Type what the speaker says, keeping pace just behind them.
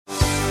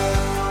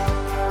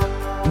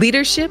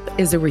Leadership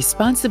is a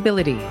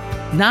responsibility,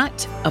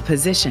 not a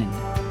position.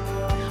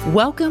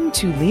 Welcome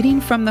to Leading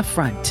from the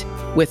Front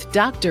with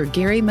Dr.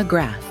 Gary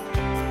McGrath,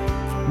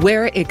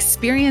 where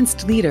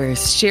experienced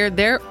leaders share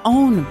their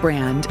own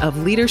brand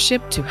of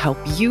leadership to help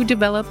you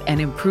develop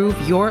and improve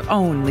your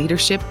own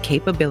leadership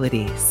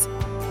capabilities.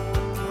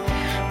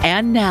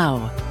 And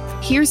now,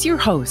 here's your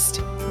host,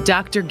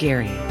 Dr.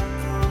 Gary.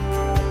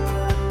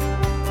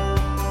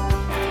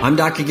 I'm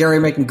Dr. Gary,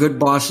 making good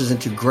bosses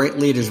into great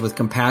leaders with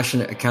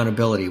compassionate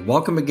accountability.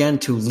 Welcome again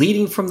to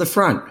Leading from the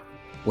Front,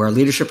 where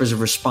leadership is a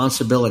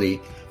responsibility,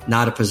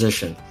 not a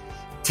position.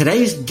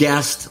 Today's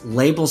guest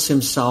labels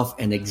himself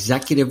an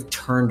executive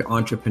turned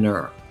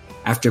entrepreneur.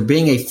 After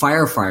being a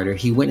firefighter,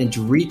 he went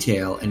into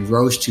retail and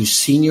rose to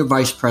senior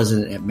vice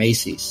president at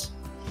Macy's.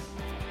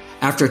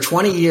 After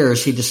 20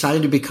 years, he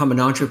decided to become an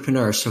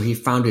entrepreneur, so he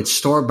founded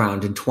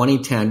Storebound in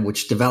 2010,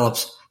 which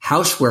develops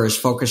housewares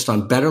focused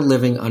on better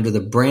living under the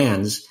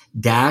brands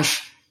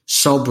Dash,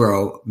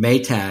 Sobro,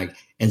 Maytag,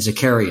 and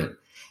Zakarian,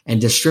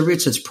 and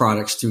distributes its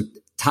products through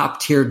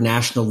top-tiered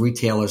national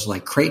retailers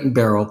like Crate &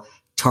 Barrel,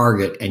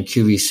 Target, and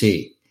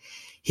QVC.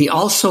 He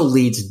also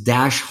leads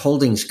Dash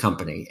Holdings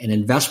Company, an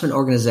investment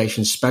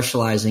organization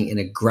specializing in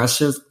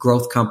aggressive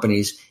growth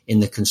companies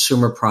in the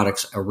consumer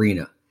products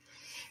arena.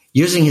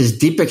 Using his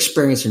deep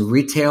experience in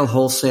retail,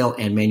 wholesale,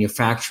 and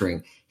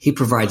manufacturing, he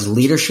provides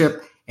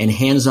leadership and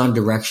hands-on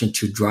direction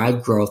to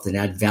drive growth and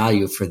add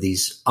value for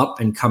these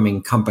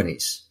up-and-coming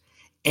companies.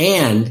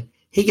 And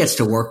he gets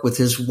to work with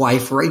his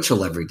wife,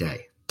 Rachel, every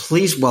day.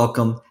 Please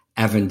welcome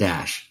Evan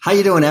Dash. How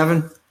you doing,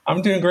 Evan?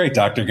 I'm doing great,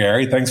 Dr.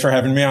 Gary. Thanks for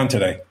having me on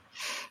today.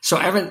 So,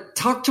 Evan,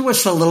 talk to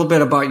us a little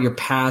bit about your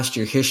past,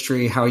 your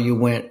history, how you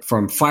went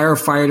from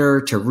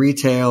firefighter to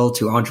retail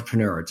to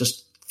entrepreneur.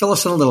 Just fill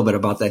us in a little bit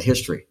about that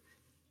history.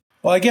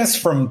 Well, I guess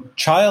from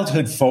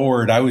childhood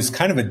forward, I was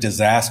kind of a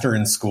disaster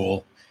in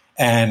school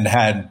and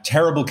had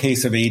terrible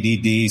case of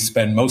ADD,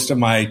 spent most of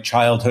my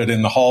childhood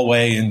in the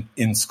hallway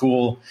in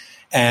school,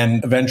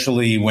 and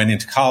eventually went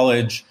into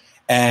college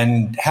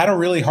and had a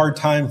really hard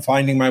time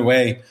finding my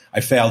way.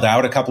 I failed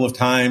out a couple of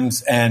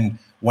times and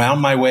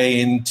wound my way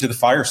into the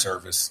fire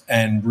service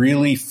and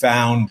really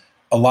found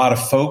a lot of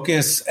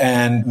focus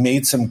and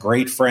made some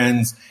great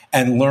friends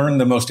and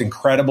learned the most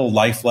incredible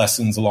life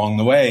lessons along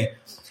the way.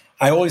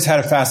 I always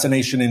had a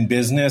fascination in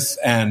business,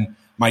 and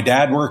my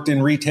dad worked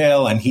in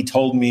retail, and he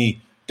told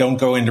me, don't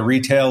go into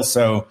retail.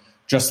 So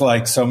just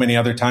like so many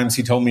other times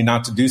he told me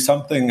not to do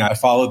something, I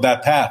followed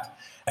that path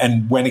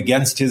and went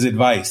against his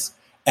advice.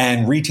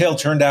 And retail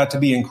turned out to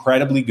be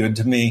incredibly good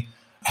to me.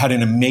 Had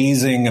an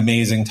amazing,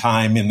 amazing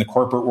time in the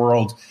corporate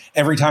world.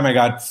 Every time I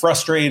got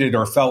frustrated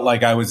or felt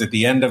like I was at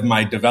the end of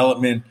my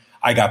development,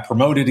 I got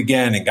promoted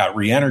again and got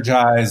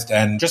re-energized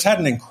and just had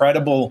an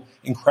incredible,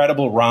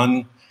 incredible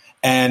run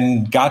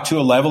and got to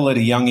a level at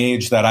a young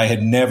age that I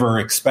had never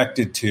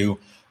expected to.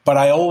 But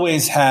I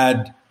always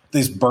had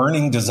this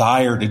burning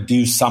desire to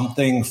do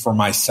something for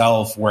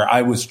myself where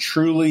I was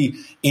truly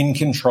in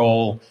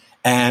control,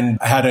 and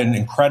I had an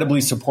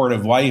incredibly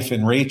supportive wife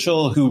in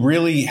Rachel who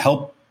really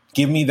helped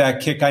give me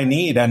that kick I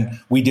need. And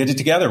we did it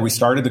together. We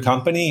started the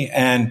company,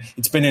 and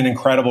it's been an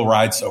incredible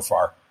ride so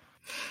far.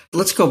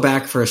 Let's go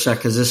back for a sec,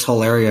 because this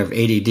whole area of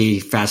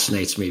ADD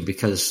fascinates me,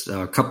 because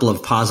a couple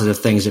of positive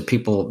things that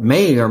people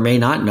may or may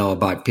not know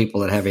about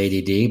people that have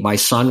ADD. My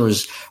son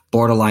was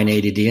borderline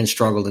ADD and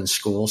struggled in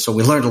school, so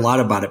we learned a lot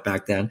about it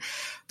back then.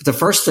 But the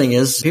first thing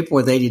is people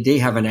with ADD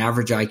have an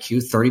average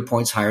IQ 30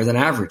 points higher than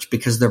average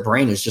because their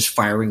brain is just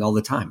firing all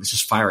the time. It's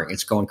just firing.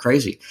 It's going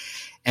crazy.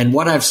 And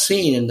what I've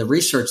seen in the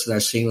research that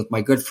I've seen with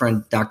my good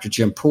friend, Dr.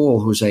 Jim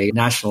Poole, who's a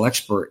national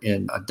expert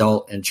in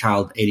adult and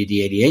child ADD,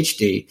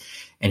 ADHD,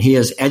 and he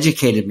has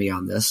educated me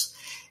on this.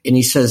 And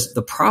he says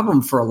the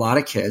problem for a lot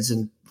of kids,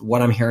 and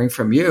what I'm hearing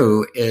from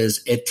you,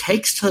 is it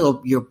takes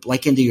till you're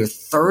like into your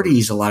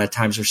 30s a lot of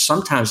times, or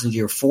sometimes into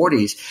your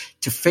 40s,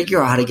 to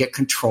figure out how to get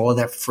control of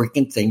that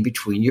freaking thing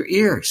between your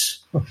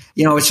ears.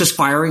 You know, it's just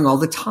firing all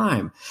the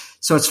time.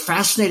 So it's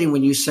fascinating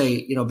when you say,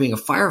 you know, being a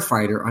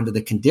firefighter under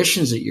the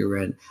conditions that you're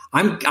in.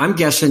 I'm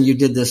guessing you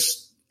did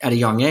this at a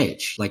young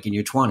age, like in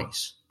your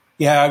 20s.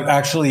 Yeah,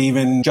 actually,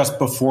 even just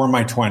before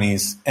my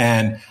 20s.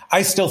 And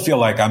I still feel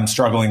like I'm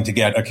struggling to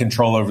get a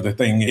control over the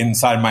thing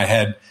inside my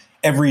head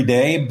every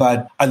day.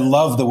 But I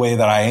love the way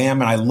that I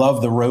am, and I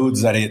love the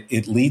roads that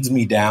it leads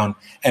me down.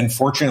 And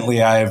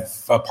fortunately, I have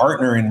a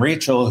partner in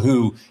Rachel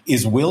who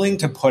is willing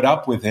to put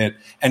up with it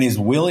and is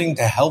willing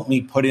to help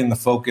me put in the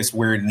focus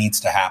where it needs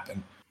to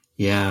happen.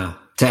 Yeah.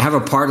 To have a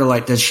partner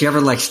like, does she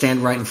ever like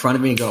stand right in front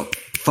of me and go,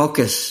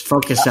 focus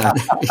out,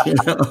 you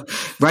know,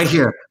 right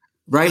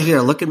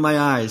here, look in my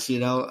eyes, you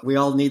know, we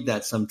all need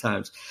that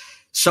sometimes.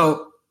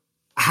 So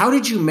how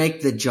did you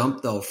make the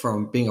jump though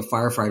from being a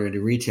firefighter into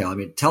retail? I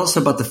mean, tell us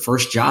about the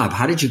first job.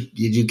 How did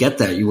you get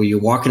that? Were you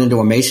walking into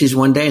a Macy's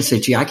one day and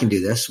say, gee, I can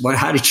do this?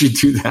 How did you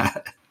do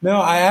that? No,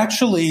 I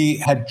actually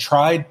had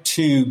tried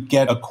to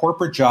get a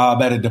corporate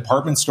job at a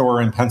department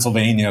store in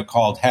Pennsylvania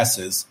called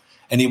Hess's.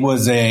 And it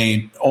was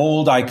a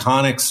old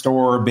iconic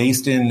store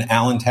based in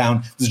Allentown.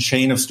 It was a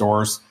chain of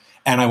stores.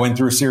 And I went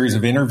through a series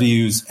of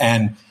interviews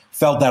and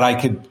felt that I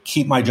could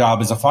keep my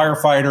job as a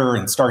firefighter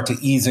and start to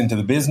ease into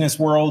the business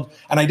world.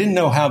 And I didn't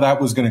know how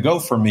that was going to go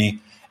for me.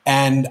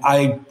 And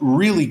I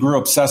really grew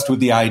obsessed with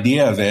the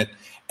idea of it.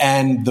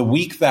 And the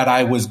week that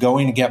I was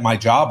going to get my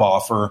job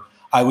offer,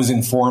 I was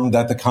informed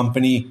that the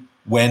company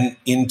went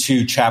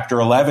into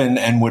Chapter 11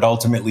 and would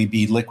ultimately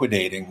be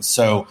liquidating.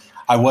 So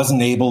I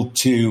wasn't able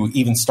to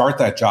even start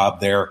that job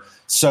there.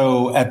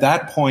 So at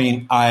that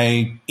point,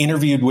 I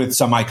interviewed with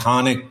some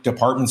iconic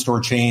department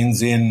store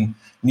chains in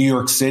New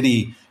York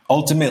City,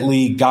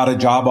 ultimately got a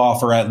job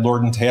offer at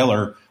Lord &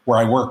 Taylor, where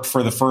I worked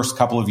for the first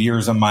couple of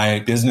years of my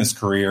business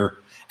career,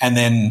 and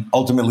then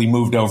ultimately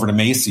moved over to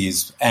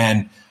Macy's.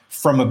 And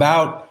from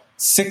about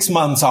 6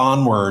 months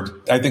onward,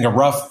 I think a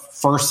rough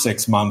first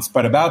 6 months,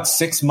 but about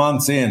 6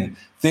 months in,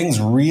 things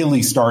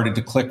really started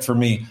to click for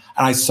me.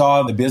 And I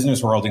saw the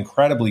business world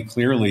incredibly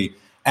clearly.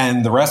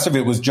 And the rest of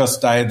it was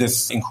just, I had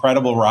this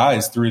incredible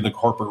rise through the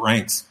corporate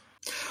ranks.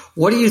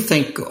 What do you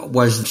think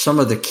was some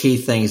of the key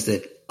things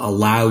that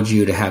allowed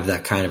you to have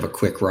that kind of a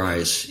quick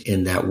rise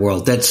in that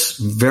world? That's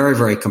very,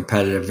 very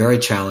competitive, very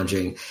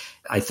challenging.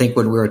 I think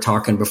when we were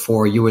talking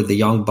before, you were the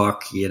young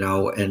buck,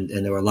 and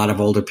there were a lot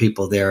of older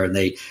people there,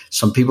 and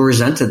some people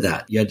resented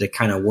that. You had to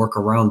kind of work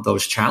around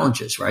those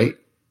challenges, right?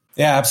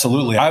 Yeah,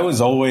 absolutely. I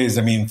was always,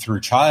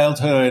 through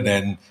childhood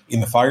and in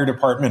the fire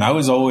department, I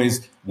was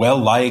always well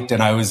liked,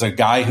 and I was a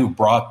guy who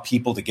brought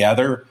people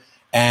together.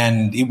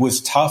 And it was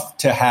tough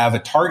to have a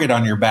target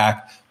on your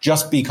back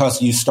just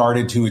because you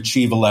started to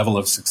achieve a level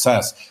of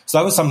success. So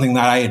that was something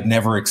that I had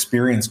never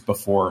experienced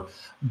before.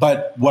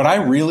 But what I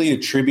really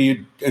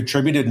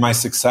attributed my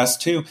success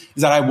to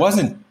is that I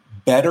wasn't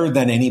better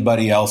than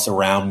anybody else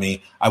around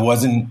me. I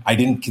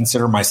didn't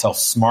consider myself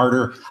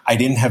smarter. I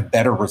didn't have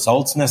better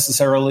results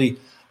necessarily,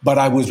 but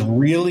I was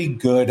really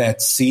good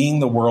at seeing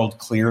the world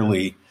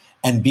clearly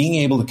and being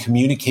able to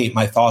communicate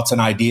my thoughts and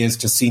ideas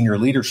to senior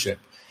leadership.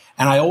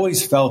 And I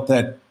always felt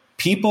that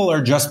people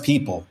are just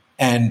people.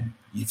 And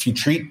if you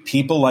treat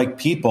people like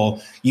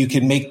people, you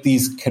can make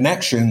these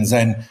connections.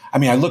 And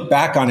I look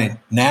back on it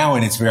now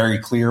and it's very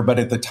clear, but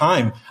at the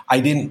time,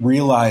 I didn't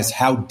realize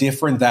how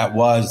different that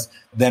was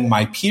than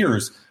my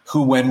peers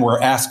who, when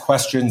were asked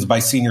questions by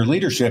senior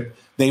leadership,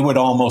 they would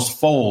almost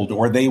fold,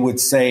 or they would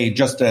say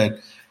just to,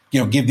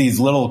 give these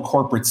little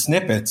corporate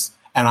snippets.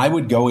 And I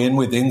would go in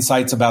with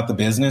insights about the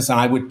business, and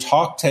I would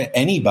talk to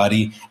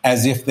anybody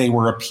as if they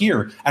were a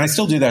peer. And I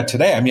still do that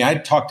today.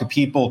 I'd talk to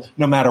people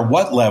no matter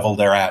what level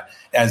they're at,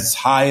 as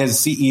high as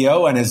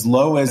CEO and as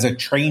low as a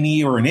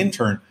trainee or an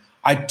intern.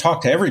 I'd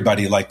talk to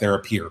everybody like they're a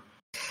peer.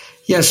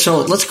 Yeah.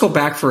 So let's go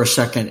back for a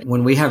second.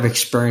 When we have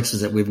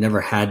experiences that we've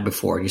never had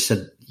before, you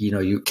said,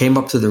 you came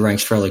up through the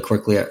ranks fairly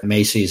quickly at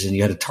Macy's, and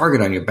you had a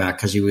target on your back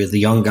because you were the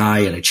young guy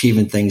and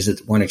achieving things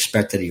that weren't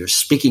expected. You were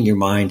speaking your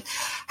mind.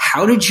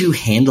 How did you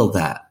handle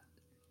that?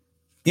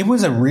 It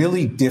was a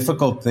really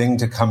difficult thing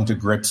to come to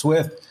grips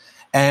with.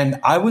 And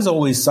I was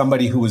always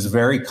somebody who was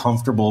very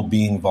comfortable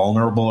being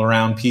vulnerable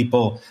around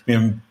people,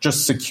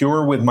 just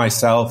secure with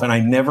myself. And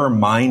I never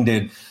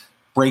minded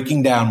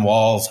breaking down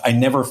walls. I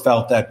never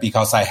felt that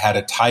because I had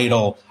a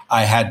title,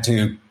 I had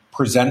to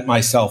present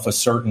myself a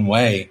certain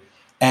way.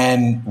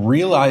 And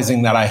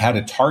realizing that I had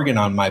a target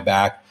on my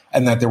back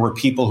and that there were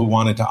people who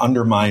wanted to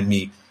undermine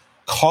me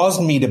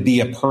caused me to be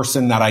a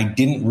person that I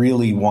didn't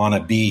really want to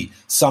be.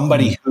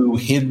 Somebody who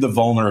hid the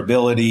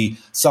vulnerability,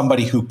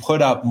 somebody who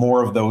put up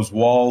more of those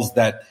walls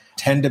that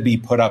tend to be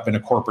put up in a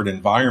corporate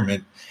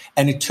environment.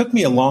 And it took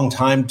me a long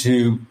time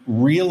to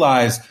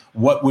realize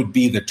what would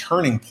be the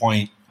turning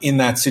point in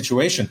that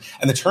situation.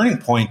 And the turning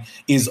point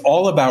is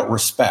all about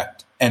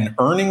respect and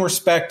earning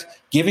respect,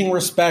 giving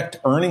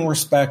respect, earning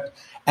respect.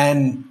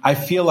 And I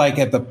feel like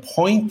at the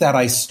point that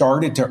I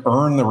started to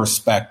earn the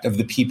respect of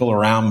the people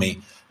around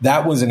me,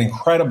 that was an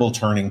incredible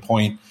turning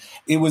point.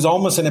 It was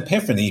almost an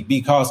epiphany,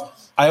 because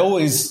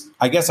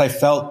I guess I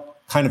felt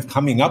kind of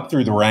coming up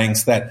through the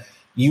ranks that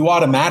you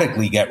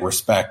automatically get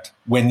respect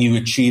when you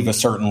achieve a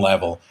certain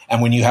level. And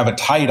when you have a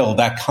title,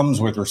 that comes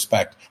with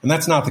respect. And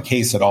that's not the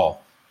case at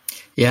all.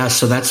 Yeah.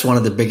 So that's one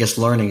of the biggest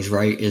learnings,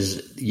 right?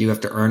 Is you have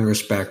to earn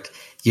respect.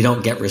 You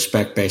don't get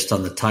respect based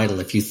on the title.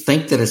 If you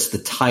think that it's the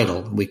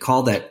title, we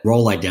call that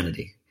role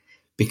identity.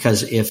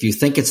 Because if you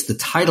think it's the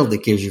title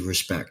that gives you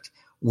respect,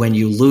 when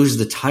you lose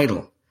the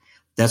title,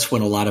 that's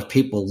when a lot of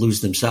people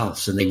lose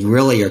themselves, and they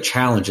really are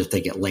challenged if they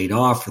get laid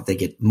off, if they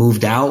get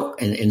moved out.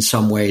 And in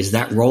some ways,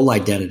 that role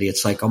identity,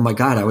 it's like, oh my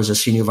God, I was a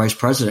senior vice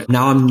president.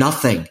 Now I'm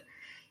nothing.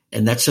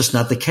 And that's just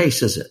not the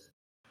case, is it?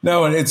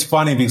 No, and it's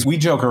funny because we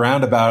joke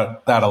around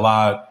about that a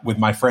lot with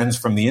my friends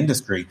from the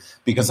industry,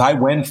 because I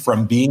went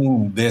from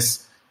being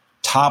this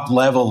top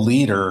level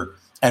leader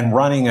and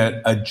running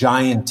a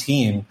giant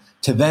team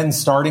to then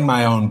starting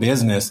my own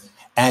business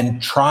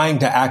and trying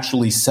to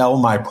actually sell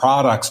my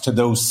products to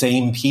those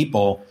same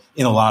people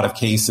in a lot of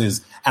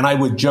cases. And I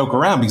would joke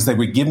around because they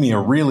would give me a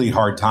really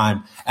hard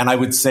time. And I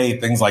would say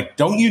things like,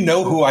 don't you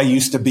know who I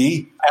used to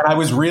be? And I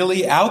was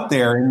really out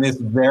there in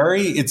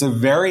it's a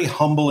very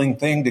humbling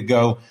thing to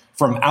go,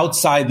 from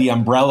outside the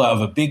umbrella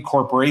of a big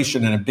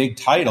corporation and a big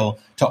title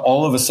to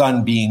all of a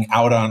sudden being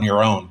out on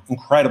your own.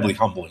 Incredibly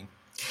humbling.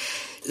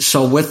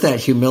 So with that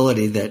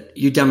humility, that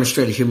you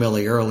demonstrated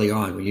humility early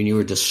on when you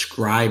were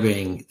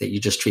describing that you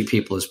just treat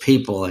people as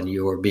people and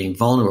you were being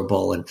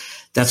vulnerable. And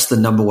that's the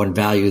number one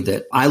value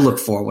that I look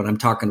for when I'm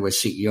talking to a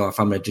CEO. If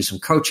I'm going to do some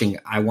coaching,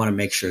 I want to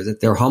make sure that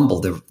they're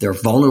humble, they're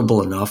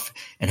vulnerable enough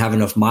and have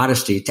enough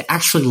modesty to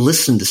actually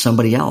listen to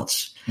somebody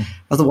else. Mm-hmm.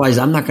 Otherwise,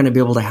 I'm not going to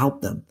be able to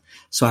help them.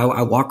 So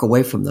I walk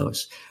away from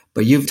those.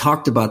 But you've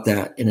talked about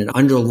that in an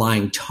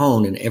underlying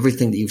tone in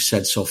everything that you've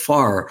said so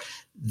far,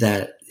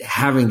 that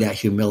having that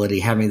humility,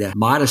 having that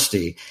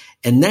modesty,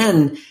 and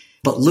then,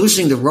 but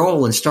losing the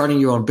role and starting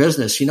your own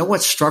business. You know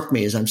what struck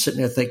me is I'm sitting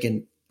there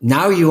thinking,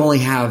 now you only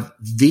have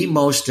the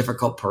most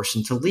difficult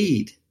person to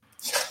lead.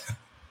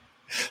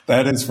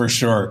 That is for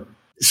sure.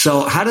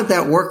 So how did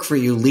that work for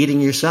you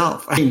leading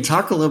yourself? I mean,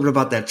 talk a little bit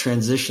about that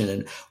transition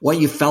and what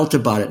you felt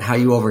about it, how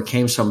you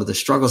overcame some of the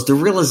struggles, the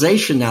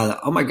realization now that,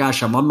 oh my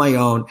gosh, I'm on my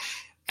own.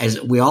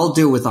 As we all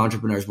do with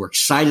entrepreneurs, we're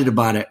excited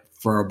about it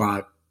for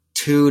about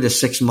 2 to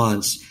 6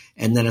 months.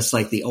 And then it's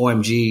like the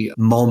OMG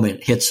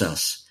moment hits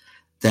us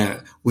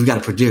that we've got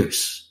to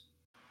produce.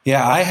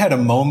 Yeah, I had a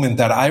moment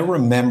that I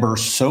remember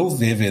so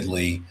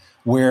vividly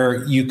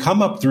where you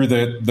come up through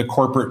the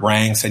corporate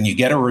ranks and you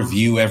get a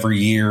review every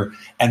year.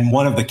 And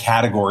one of the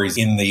categories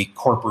in the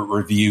corporate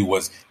review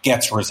was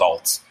gets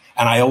results.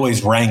 And I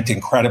always ranked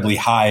incredibly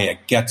high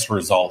at gets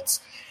results.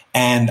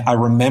 And I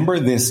remember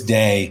this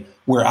day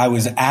where I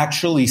was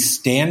actually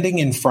standing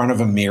in front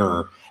of a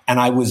mirror and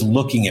I was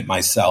looking at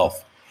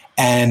myself,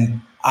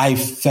 and I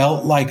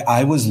felt like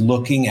I was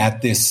looking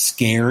at this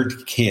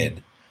scared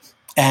kid.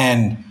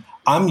 And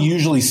I'm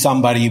usually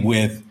somebody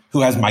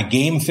who has my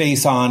game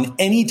face on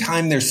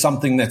anytime there's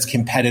something that's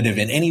competitive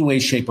in any way,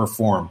 shape, or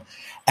form.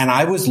 And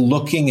I was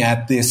looking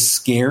at this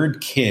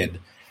scared kid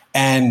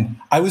and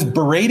I was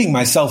berating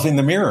myself in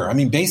the mirror. I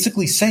mean,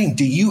 basically saying,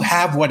 do you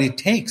have what it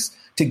takes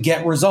to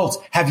get results?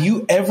 Have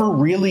you ever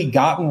really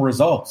gotten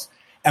results?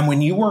 And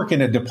when you work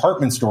in a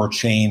department store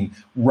chain,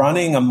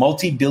 running a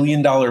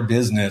multi-billion-dollar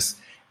business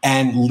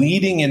and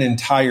leading an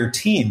entire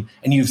team,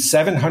 and you have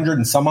 700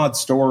 and some odd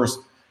stores,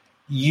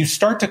 you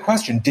start to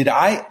question, did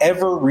I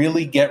ever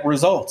really get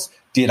results?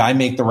 Did I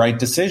make the right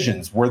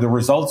decisions? Were the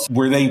results,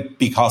 were they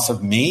because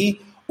of me?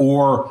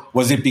 Or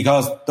was it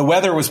because the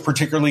weather was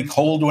particularly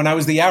cold when I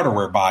was the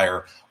outerwear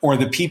buyer? Or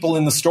the people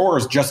in the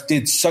stores just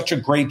did such a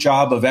great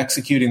job of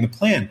executing the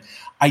plan?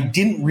 I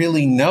didn't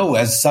really know,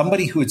 as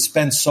somebody who had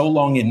spent so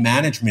long in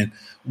management,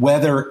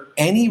 whether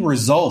any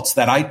results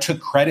that I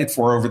took credit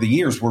for over the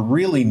years were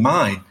really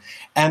mine.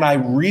 And I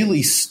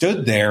really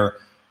stood there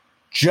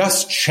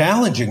just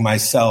challenging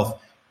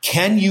myself.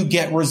 Can you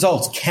get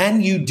results? Can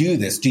you do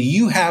this? Do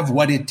you have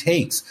what it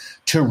takes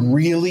to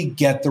really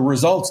get the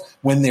results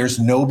when there's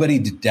nobody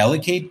to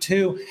delegate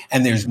to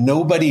and there's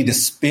nobody to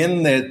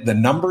spin the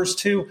numbers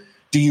to?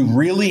 Do you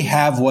really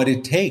have what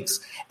it takes?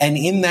 And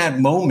in that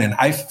moment,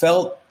 I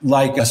felt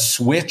like a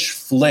switch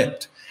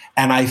flipped.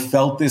 And I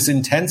felt this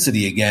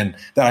intensity again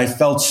that I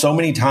felt so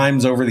many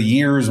times over the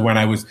years when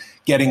I was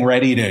getting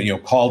ready to,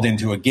 called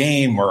into a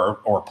game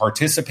or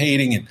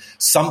participating in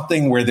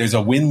something where there's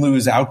a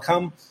win-lose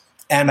outcome.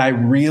 And I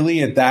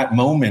really, at that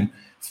moment,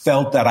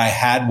 felt that I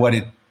had what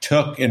it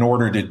took in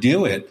order to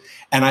do it.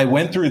 And I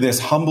went through this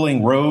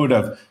humbling road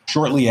of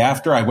shortly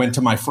after I went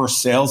to my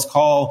first sales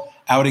call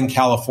out in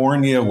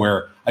California,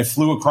 where I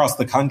flew across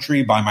the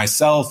country by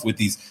myself with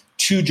these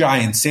 2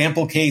 giant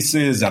sample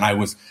cases. And I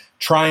was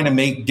trying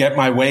to get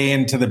my way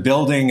into the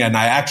building. And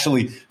I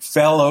actually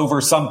fell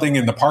over something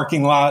in the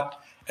parking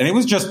lot. And it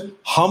was just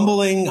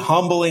humbling.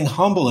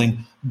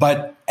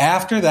 But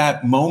after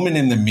that moment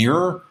in the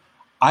mirror,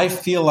 I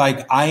feel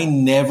like I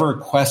never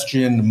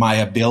questioned my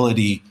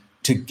ability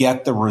to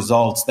get the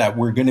results that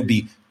were going to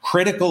be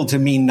critical to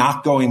me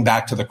not going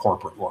back to the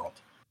corporate world.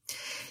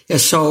 Yeah,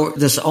 so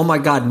this oh my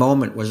God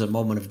moment was a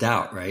moment of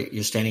doubt, right?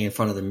 You're standing in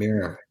front of the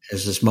mirror.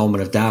 There's this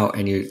moment of doubt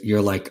and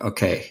you're like,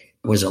 okay,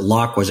 was it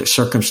luck? Was it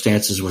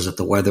circumstances? Was it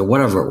the weather?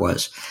 Whatever it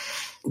was.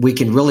 We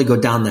can really go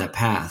down that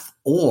path,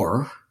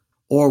 or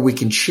we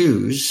can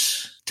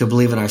choose to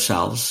believe in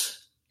ourselves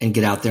and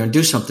get out there and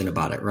do something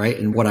about it, right?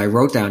 And what I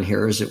wrote down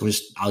here is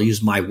I'll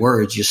use my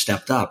words, you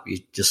stepped up. You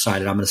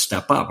decided I'm going to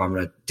step up. I'm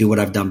going to do what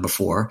I've done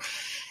before.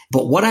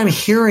 But what I'm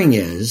hearing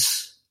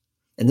is,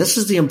 and this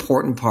is the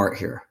important part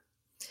here,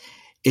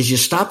 is you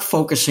stop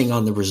focusing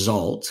on the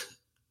result,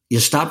 you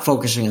stop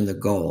focusing on the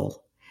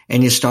goal,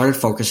 and you started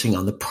focusing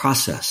on the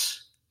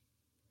process.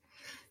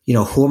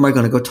 Who am I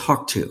going to go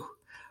talk to?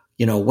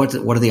 What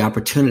are the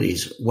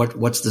opportunities?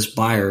 What's this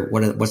buyer?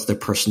 What's their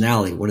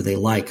personality? What do they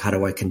like? How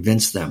do I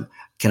convince them?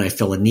 Can I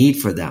fill a need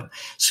for them?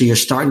 So you're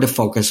starting to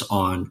focus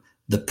on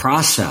the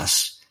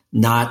process,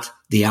 not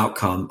the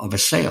outcome of a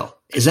sale.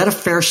 Is that a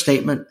fair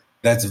statement?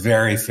 That's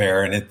very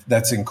fair. And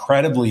that's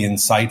incredibly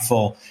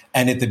insightful.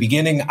 And at the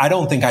beginning, I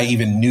don't think I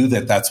even knew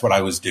that that's what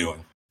I was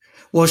doing.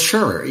 Well,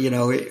 sure.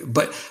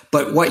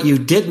 But what you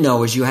did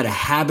know is you had a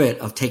habit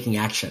of taking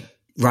action,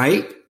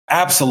 right?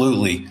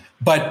 Absolutely.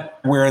 But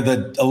where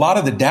a lot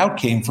of the doubt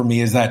came for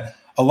me is that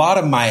a lot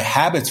of my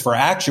habits for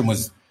action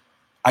was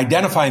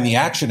identifying the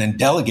action and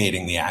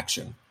delegating the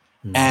action.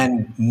 Mm-hmm.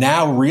 And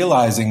now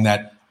realizing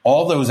that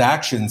all those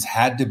actions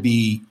had to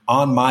be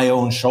on my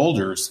own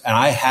shoulders and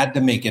I had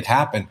to make it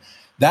happen.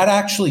 That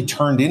actually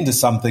turned into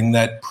something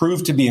that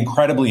proved to be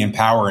incredibly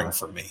empowering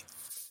for me.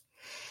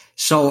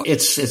 So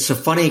it's a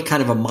funny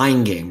kind of a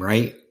mind game,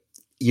 right?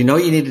 You know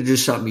you need to do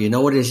something. You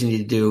know what it is you need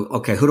to do.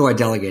 Okay, who do I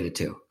delegate it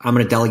to? I'm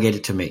going to delegate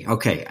it to me.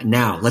 Okay,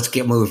 now let's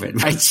get moving,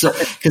 right? So,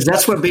 because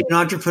that's what being an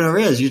entrepreneur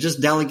is. You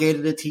just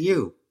delegated it to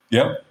you.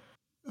 Yep.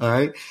 All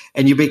right.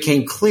 And you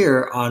became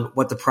clear on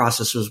what the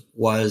process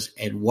was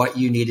and what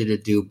you needed to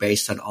do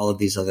based on all of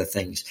these other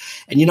things.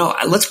 And,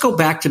 let's go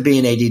back to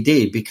being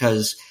ADD,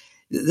 because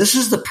this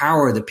is the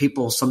power that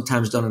people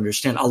sometimes don't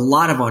understand. A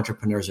lot of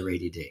entrepreneurs are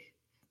ADD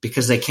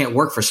because they can't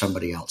work for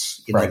somebody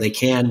else. Right. They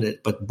can,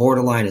 but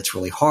borderline, it's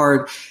really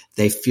hard.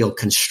 They feel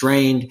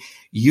constrained.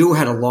 You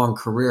had a long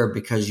career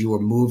because you were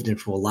moved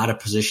into a lot of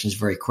positions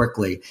very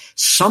quickly.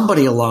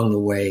 Somebody along the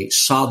way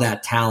saw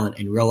that talent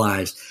and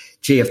realized,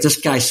 gee, if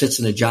this guy sits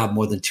in a job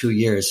more than 2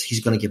 years,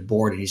 he's going to get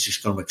bored and he's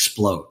just going to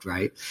explode,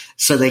 right?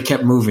 So they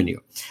kept moving you,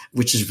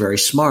 which is very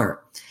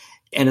smart.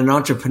 And an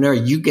entrepreneur,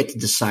 you get to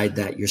decide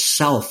that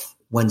yourself.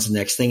 When's the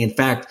next thing? In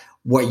fact,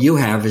 what you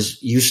have is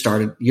you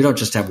don't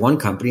just have one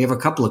company, you have a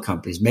couple of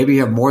companies. Maybe you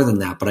have more than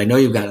that, but I know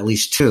you've got at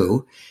least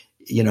two,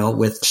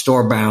 with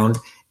Storebound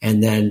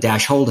and then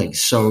Dash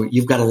Holdings. So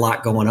you've got a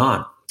lot going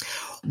on.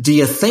 Do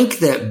you think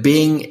that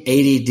being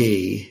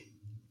ADD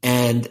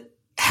and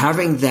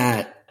having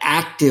that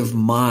active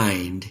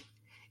mind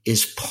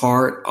is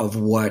part of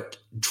what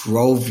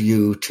drove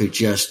you to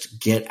just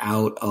get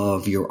out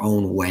of your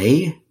own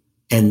way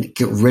and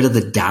get rid of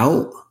the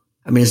doubt?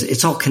 I mean,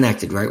 it's all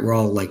connected, right? We're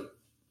all like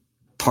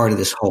part of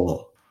this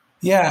whole.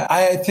 Yeah,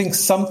 I think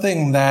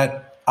something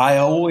that I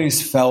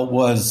always felt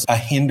was a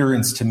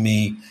hindrance to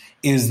me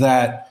is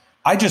that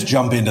I just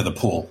jump into the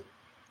pool.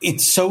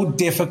 It's so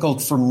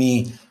difficult for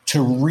me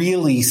to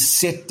really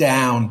sit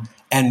down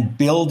and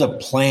build a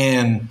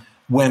plan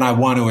when I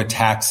want to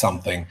attack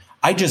something.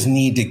 I just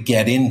need to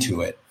get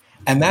into it.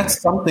 And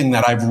that's something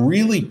that I've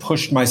really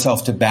pushed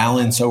myself to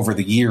balance over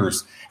the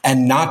years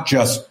and not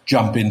just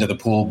jump into the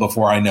pool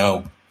before I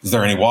know, is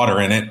there any water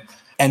in it?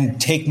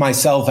 And take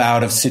myself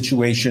out of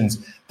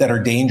situations that are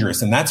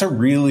dangerous. And that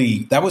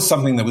was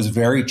something that was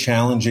very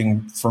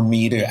challenging for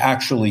me to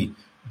actually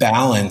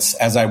balance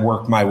as I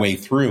worked my way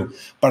through.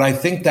 But I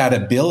think that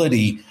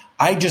ability,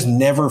 I just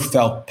never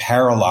felt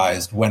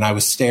paralyzed when I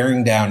was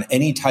staring down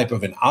any type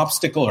of an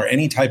obstacle or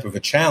any type of a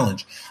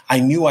challenge. I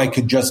knew I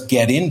could just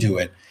get into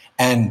it.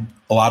 And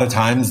a lot of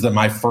times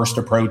my first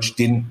approach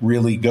didn't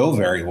really go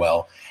very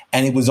well.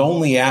 And it was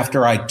only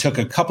after I took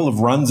a couple of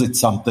runs at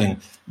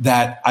something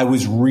that I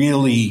was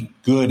really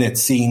good at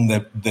seeing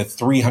the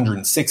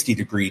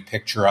 360-degree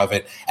picture of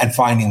it and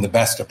finding the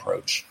best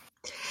approach.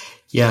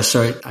 Yeah,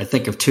 so I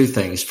think of two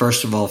things.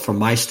 First of all, from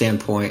my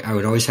standpoint, I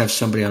would always have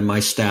somebody on my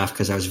staff,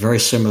 because I was very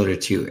similar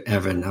to you,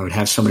 Evan. I would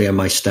have somebody on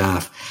my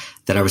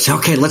staff that I would say,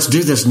 okay, let's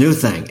do this new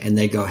thing. And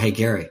they go, hey,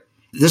 Gary,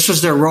 this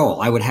was their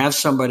role. I would have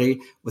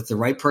somebody with the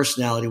right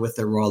personality with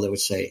their role that would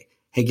say,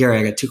 hey, Gary,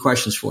 I got two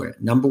questions for you.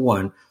 Number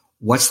one,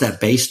 what's that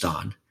based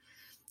on?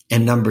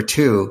 And number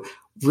two,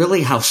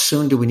 really, how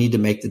soon do we need to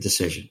make the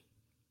decision?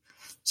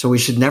 So we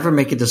should never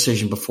make a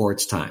decision before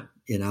it's time.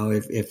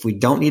 If we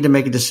don't need to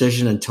make a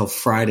decision until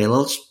Friday,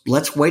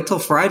 let's wait till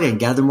Friday and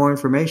gather more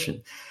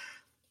information.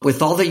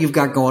 With all that you've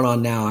got going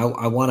on now,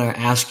 I want to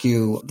ask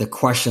you the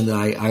question that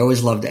I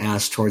always love to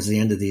ask towards the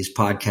end of these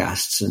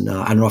podcasts. And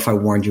I don't know if I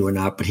warned you or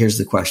not, but here's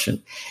the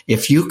question.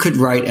 If you could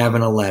write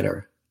Evan a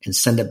letter and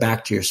send it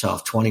back to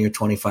yourself 20 or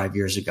 25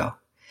 years ago,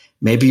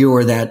 maybe you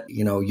were that,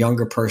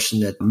 younger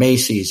person at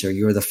Macy's, or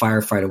you were the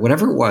firefighter,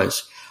 whatever it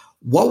was,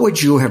 what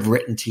would you have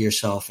written to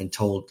yourself and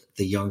told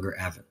the younger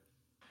Evan?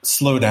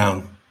 Slow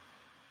down,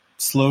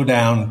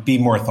 be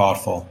more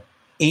thoughtful.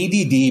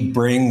 ADD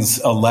brings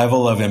a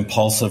level of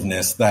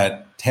impulsiveness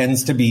that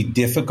tends to be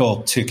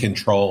difficult to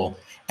control.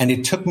 And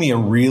it took me a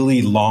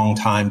really long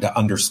time to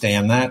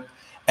understand that.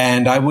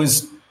 And I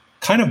was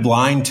kind of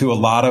blind to a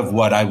lot of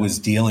what I was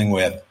dealing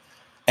with.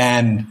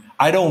 And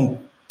I don't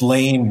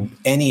blame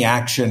any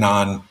action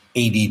on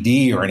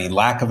ADD or any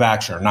lack of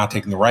action or not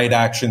taking the right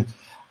action.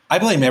 I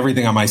blame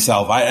everything on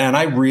myself. And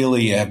I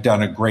really have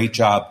done a great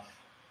job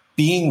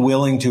being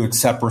willing to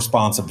accept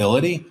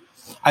responsibility.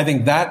 I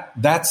think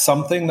that's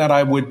something that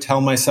I would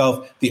tell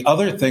myself. The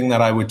other thing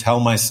that I would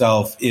tell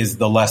myself is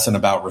the lesson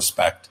about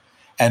respect,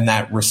 and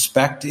that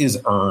respect is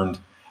earned.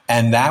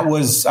 And that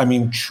was,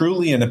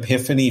 truly an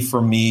epiphany for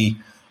me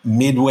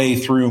midway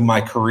through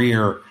my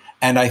career.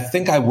 And I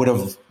think I would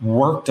have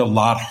worked a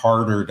lot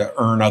harder to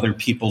earn other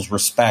people's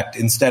respect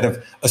instead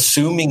of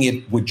assuming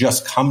it would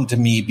just come to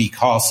me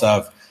because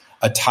of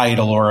a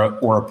title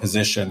or a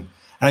position.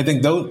 And I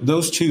think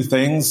those two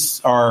things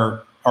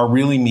are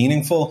really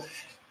meaningful.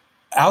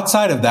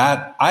 Outside of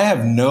that, I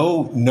have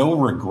no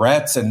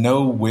regrets and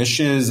no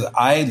wishes.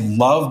 I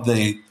love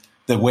the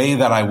way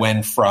that I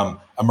went from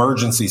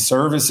emergency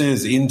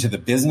services into the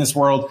business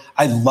world.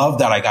 I love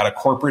that I got a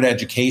corporate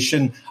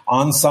education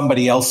on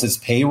somebody else's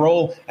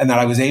payroll and that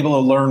I was able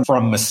to learn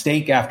from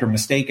mistake after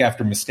mistake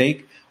after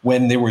mistake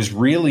when there was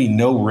really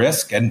no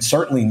risk and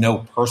certainly no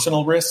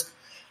personal risk.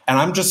 And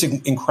I'm just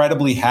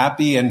incredibly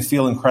happy and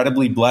feel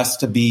incredibly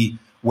blessed to be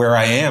where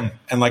I am.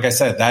 And like I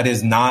said, that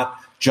is not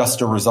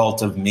just a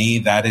result of me.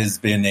 That has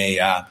been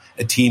a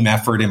team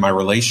effort in my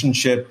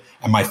relationship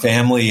and my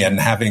family, and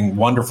having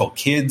wonderful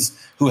kids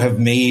who have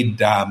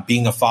made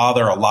being a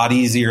father a lot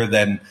easier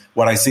than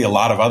what I see a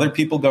lot of other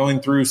people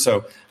going through.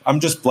 So I'm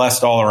just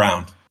blessed all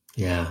around.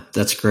 Yeah,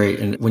 that's great.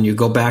 And when you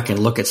go back and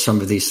look at some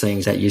of these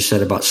things that you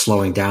said about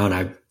slowing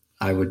down,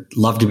 I would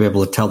love to be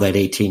able to tell that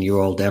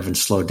 18-year-old Evan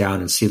slow down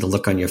and see the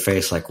look on your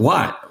face, like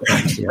what?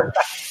 Right? You know,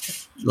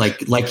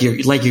 like you're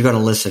going to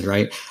listen,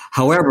 right?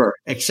 However,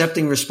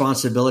 accepting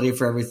responsibility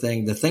for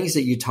everything, the things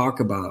that you talk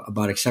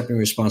about accepting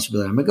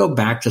responsibility, I'm going to go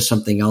back to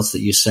something else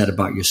that you said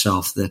about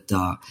yourself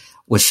that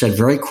was said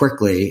very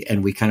quickly,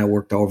 and we kind of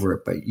worked over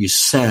it. But you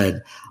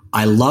said,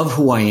 "I love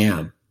who I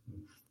am.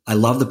 I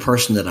love the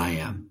person that I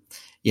am."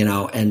 You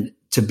know, and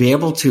to be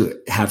able to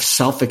have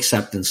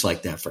self-acceptance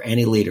like that for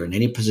any leader in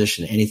any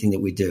position, anything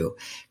that we do,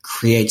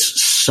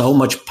 creates so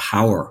much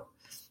power.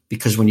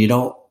 Because when you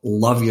don't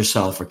love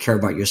yourself or care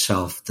about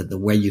yourself, then the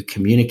way you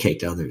communicate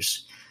to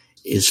others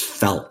is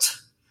felt.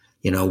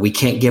 You know, we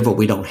can't give what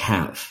we don't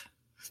have.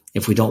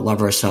 If we don't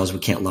love ourselves, we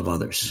can't love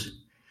others.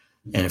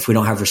 And if we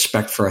don't have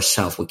respect for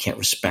ourselves, we can't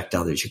respect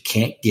others. You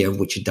can't give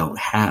what you don't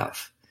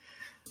have.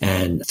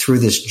 And through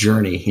this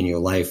journey in your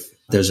life,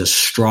 there's a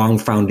strong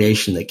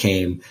foundation that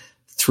came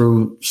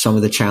through some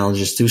of the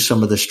challenges, through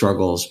some of the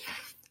struggles.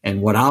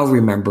 And what I'll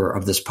remember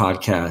of this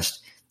podcast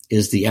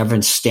is the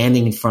Evan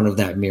standing in front of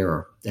that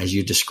mirror, as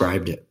you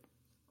described it,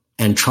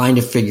 and trying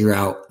to figure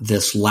out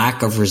this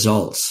lack of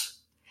results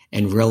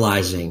and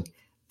realizing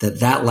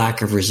that that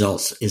lack of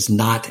results is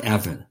not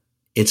Evan.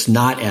 It's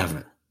not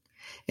Evan.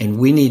 And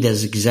we need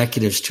as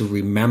executives to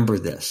remember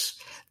this.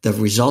 The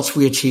results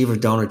we achieve or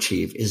don't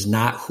achieve is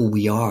not who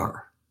we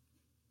are.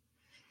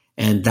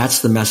 And that's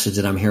the message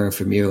that I'm hearing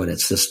from you. And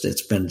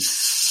it's been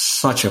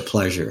such a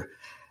pleasure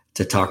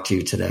to talk to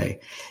you today.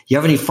 You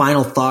have any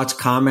final thoughts,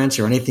 comments,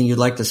 or anything you'd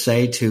like to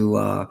say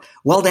to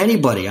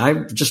anybody?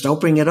 I'm just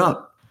opening it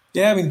up.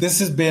 Yeah, I mean, this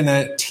has been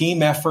a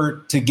team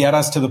effort to get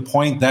us to the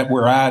point that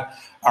we're at.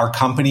 Our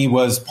company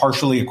was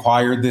partially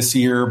acquired this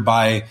year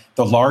by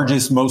the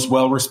largest, most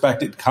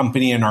well-respected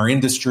company in our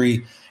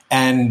industry.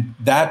 And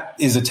that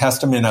is a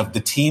testament of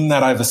the team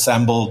that I've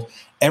assembled.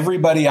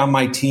 Everybody on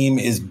my team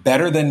is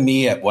better than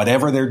me at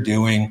whatever they're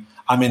doing.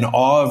 I'm in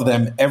awe of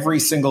them every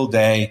single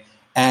day.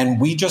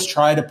 And we just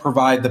try to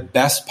provide the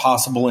best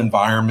possible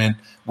environment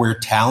where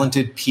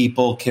talented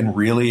people can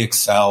really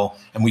excel.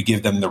 And we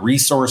give them the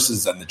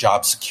resources and the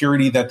job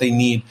security that they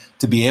need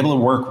to be able to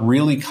work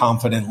really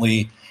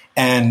confidently.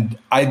 And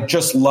I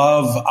just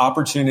love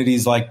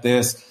opportunities like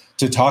this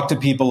to talk to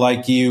people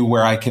like you,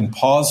 where I can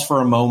pause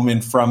for a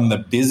moment from the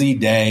busy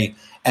day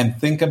and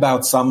think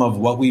about some of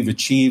what we've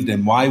achieved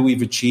and why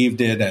we've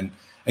achieved it. And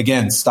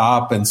again,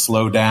 stop and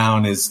slow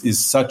down is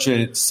such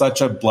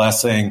a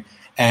blessing.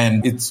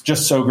 And it's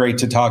just so great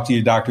to talk to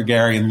you, Dr.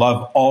 Gary.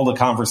 Love all the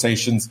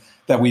conversations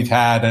that we've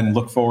had and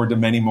look forward to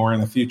many more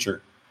in the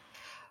future.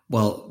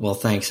 Well,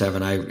 thanks,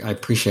 Evan. I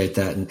appreciate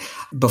that. And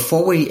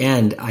before we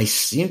end, I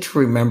seem to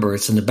remember,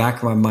 it's in the back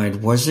of my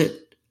mind, was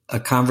it a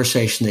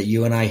conversation that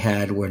you and I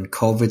had when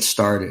COVID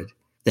started,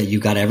 that you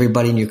got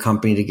everybody in your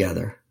company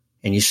together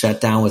and you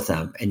sat down with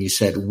them and you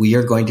said, we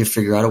are going to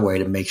figure out a way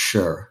to make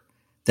sure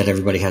that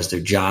everybody has their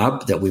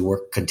job, that we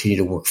continue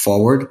to work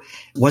forward.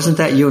 Wasn't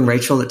that you and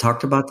Rachel that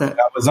talked about that?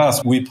 That was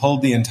us. We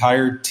pulled the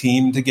entire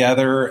team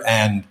together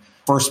and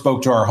first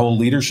spoke to our whole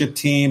leadership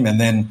team.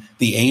 And then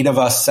the 8 of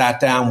us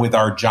sat down with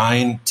our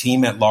giant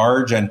team at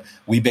large. And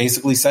we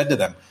basically said to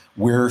them,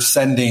 we're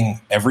sending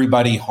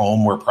everybody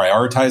home. We're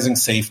prioritizing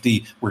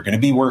safety. We're going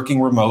to be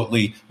working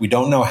remotely. We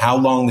don't know how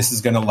long this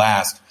is going to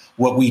last.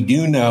 What we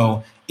do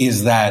know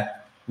is that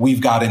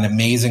we've got an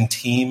amazing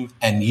team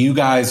and you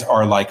guys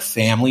are like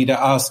family to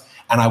us.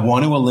 And I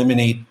want to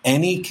eliminate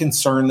any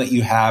concern that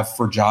you have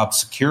for job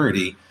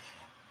security,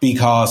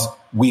 because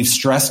we've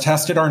stress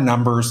tested our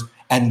numbers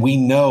and we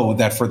know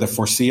that for the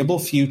foreseeable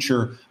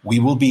future, we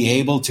will be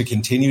able to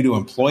continue to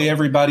employ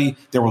everybody.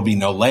 There will be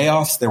no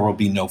layoffs. There will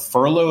be no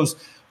furloughs.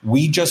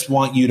 We just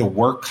want you to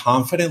work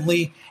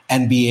confidently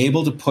and be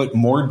able to put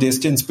more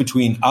distance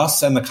between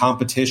us and the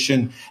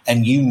competition,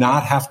 and you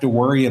not have to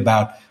worry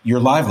about your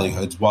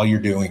livelihoods while you're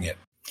doing it.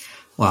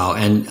 Wow.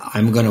 And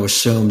I'm going to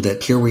assume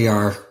that here we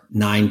are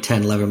 9,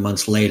 10, 11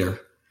 months later,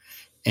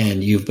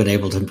 and you've been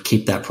able to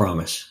keep that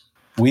promise.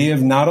 We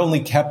have not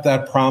only kept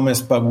that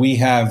promise, but we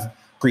have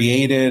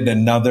created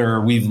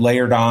we've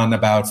layered on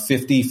about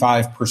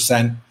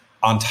 55%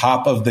 on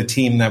top of the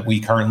team that we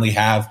currently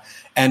have.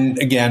 And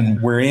again,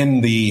 we're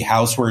in the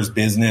housewares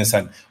business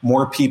and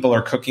more people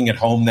are cooking at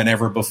home than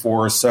ever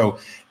before. So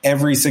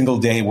every single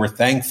day, we're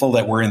thankful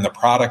that we're in the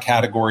product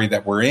category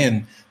that we're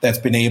in, that's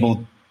been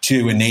able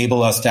to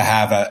enable us to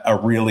have a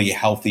really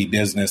healthy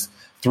business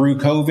through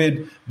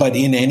COVID, but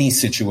in any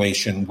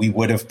situation, we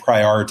would have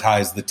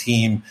prioritized the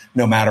team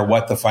no matter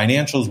what the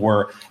financials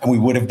were, and we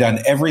would have done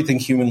everything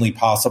humanly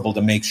possible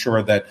to make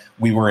sure that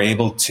we were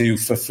able to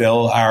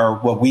fulfill our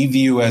what we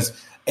view as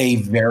a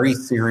very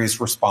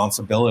serious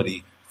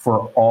responsibility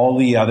for all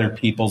the other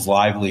people's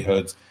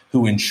livelihoods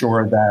who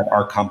ensure that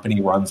our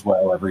company runs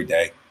well every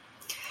day.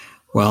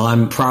 Well,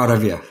 I'm proud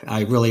of you.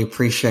 I really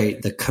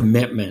appreciate the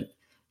commitment.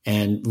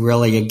 And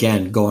really,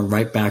 again, going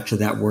right back to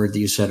that word that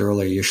you said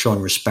earlier, you're showing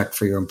respect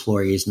for your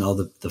employees and all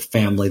the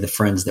family, the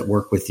friends that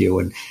work with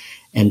you.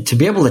 And to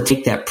be able to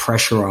take that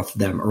pressure off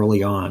them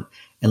early on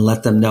and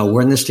let them know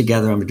we're in this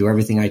together. I'm going to do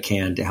everything I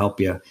can to help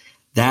you.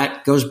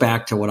 That goes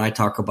back to what I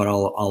talk about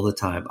all the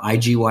time.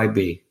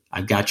 IGYB,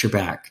 I've got your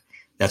back.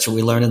 That's what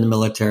we learn in the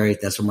military.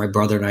 That's what my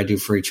brother and I do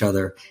for each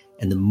other.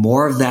 And the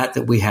more of that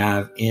we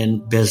have in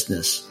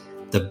business,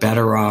 the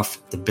better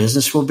off the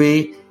business will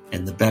be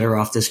and the better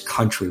off this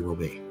country will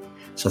be.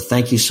 So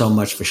thank you so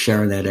much for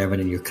sharing that, Evan,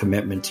 and your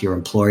commitment to your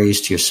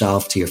employees, to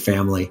yourself, to your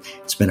family.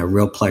 It's been a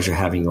real pleasure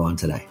having you on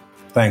today.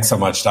 Thanks so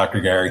much,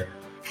 Dr. Gary.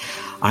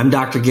 I'm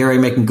Dr. Gary,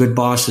 making good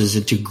bosses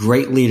into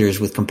great leaders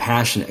with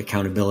compassionate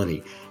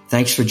accountability.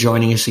 Thanks for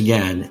joining us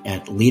again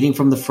at Leading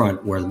from the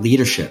Front, where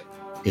leadership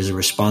is a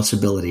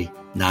responsibility,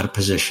 not a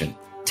position.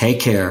 Take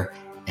care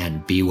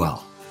and be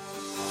well.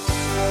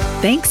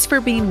 Thanks for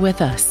being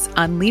with us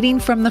on Leading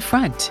from the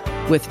Front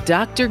with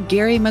Dr.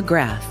 Gary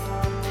McGrath.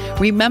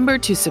 Remember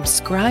to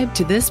subscribe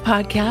to this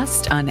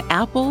podcast on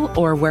Apple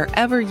or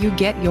wherever you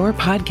get your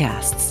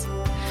podcasts.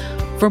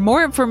 For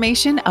more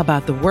information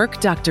about the work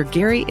Dr.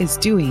 Gary is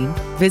doing,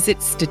 visit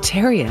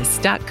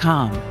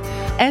statarius.com,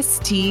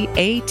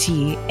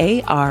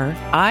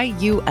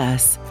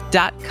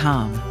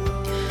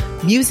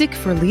 STATARIUS.com. Music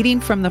for Leading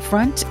from the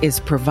Front is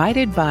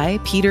provided by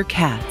Peter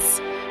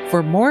Katz.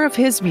 For more of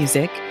his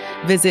music,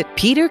 visit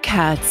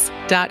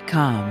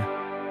peterkatz.com.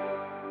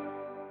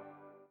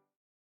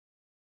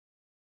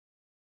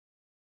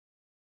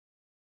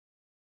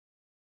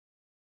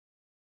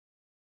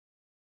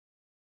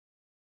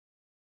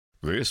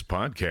 This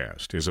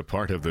podcast is a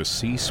part of the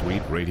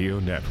C-Suite Radio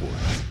Network.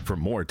 For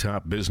more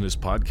top business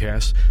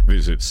podcasts,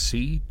 visit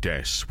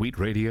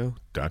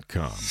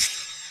c-suiteradio.com.